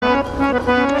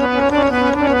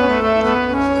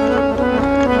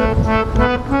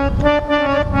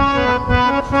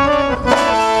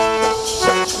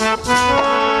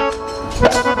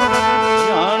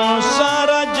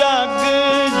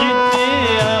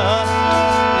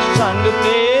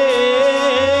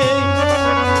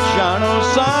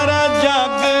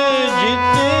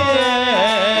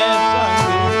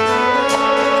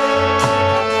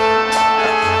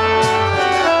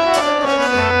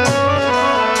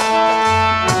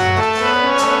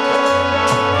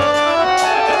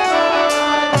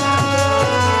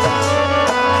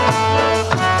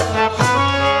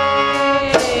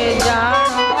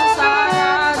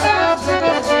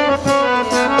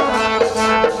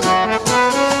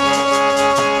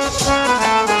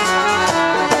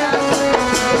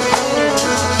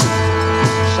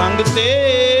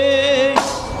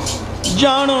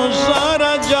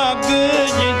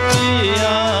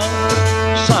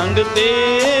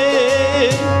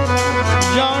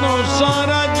जानो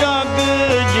सारा जग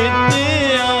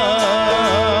जितिया।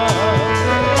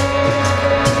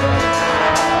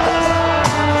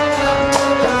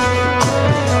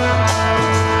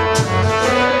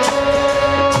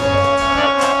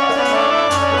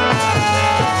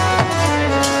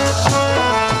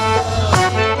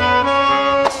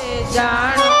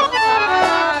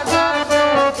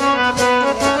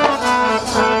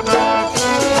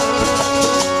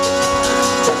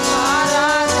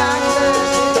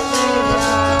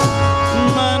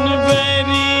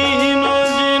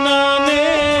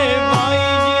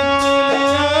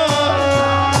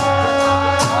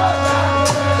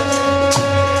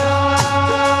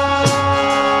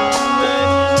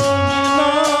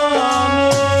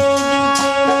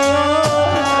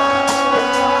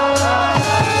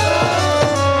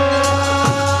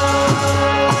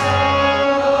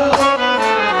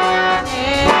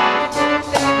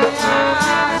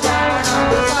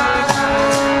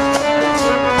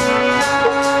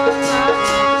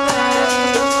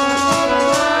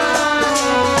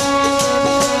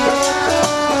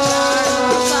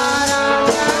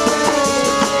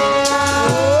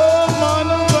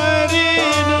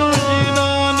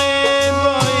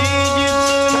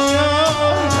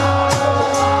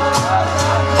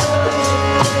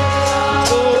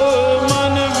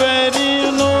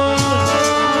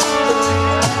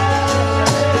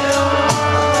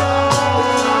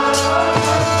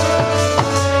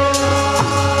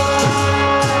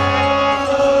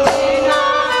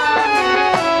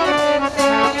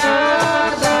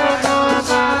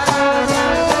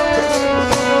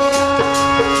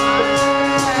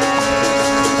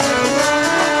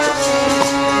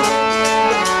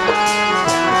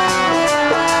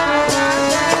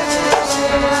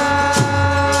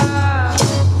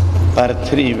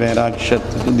 पार्थरी वैराग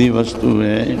शतक दी वस्तु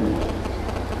है।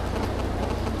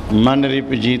 मन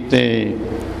रिप जीते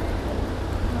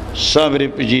सब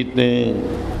रिप जीते,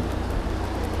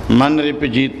 मन रिप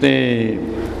जीते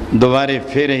दोबारे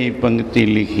फिर ही पंक्ति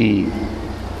लिखी,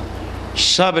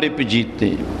 सब रिप जीते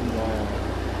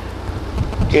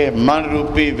के मन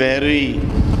रूपी वैरी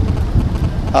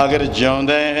अगर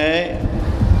जिਉਂਦਾ है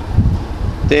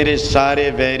तेरे सारे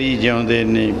वैरी जिਉਂਦੇ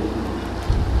ने।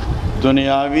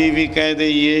 दुनियावी भी कह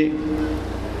दईए,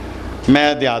 मैं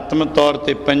अध्यात्म तौर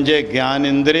पर पंजे ज्ञान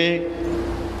इंद्रे,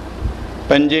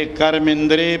 पंजे कर्म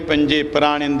इंद्रे, पंजे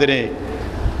प्राण इंद्रे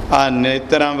आ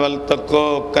नेत्रां वल तको,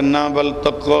 कन्नां वल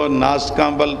तको,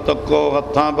 नासकां वल तको,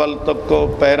 हत्थां वल तको,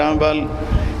 पैरां वल,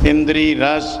 इंद्री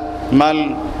रस मल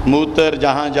मूत्र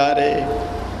जहाँ जा रहे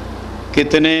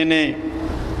कितने ने,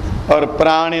 और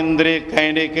प्राण इंद्रे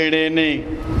कहने केड़े ने,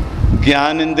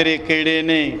 ज्ञान इंद्रे केड़े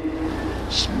ने,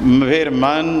 फिर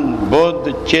मन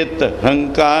बुद्ध चित्त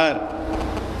हंकार,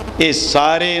 ये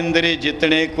सारे इंद्रे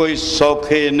जितने कोई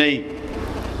सौखे नहीं।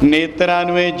 नेत्रां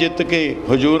नूं जित के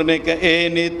हुजूर ने कहा, ए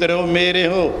नेत्रो मेरे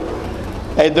हो,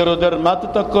 इधर उधर मत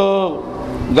तको,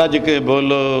 गज के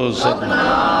बोलो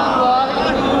सतनाम।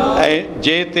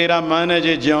 जे तेरा मन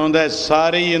अजे जिਉਂਦਾ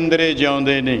सारे ही इंद्रे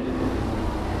जिਉਂਦੇ ने।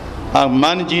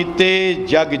 मन जीते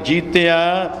जग जीतिया,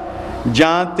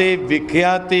 जां ते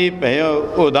विख्या ते भयो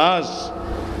उदास।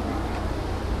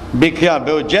 विख्या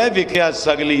बो जय विख्या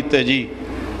सगली तजी,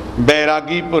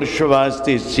 बैरागी पुरुष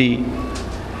वास्ते सी।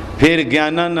 फिर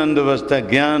ज्ञानानंद अवस्था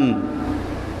ज्ञान,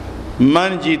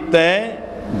 मन जीता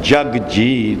जग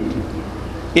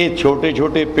जीत। ये छोटे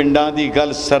छोटे पिंडां दी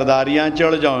गल सरदारियां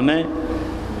चढ़ जाने,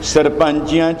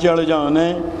 सरपंचियां चढ़ जाने,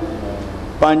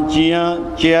 पंचियां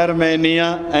चेयरमैनियां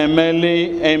MLA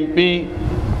MP।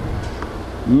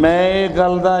 मैं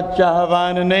गल दा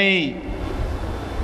चाहवान नहीं,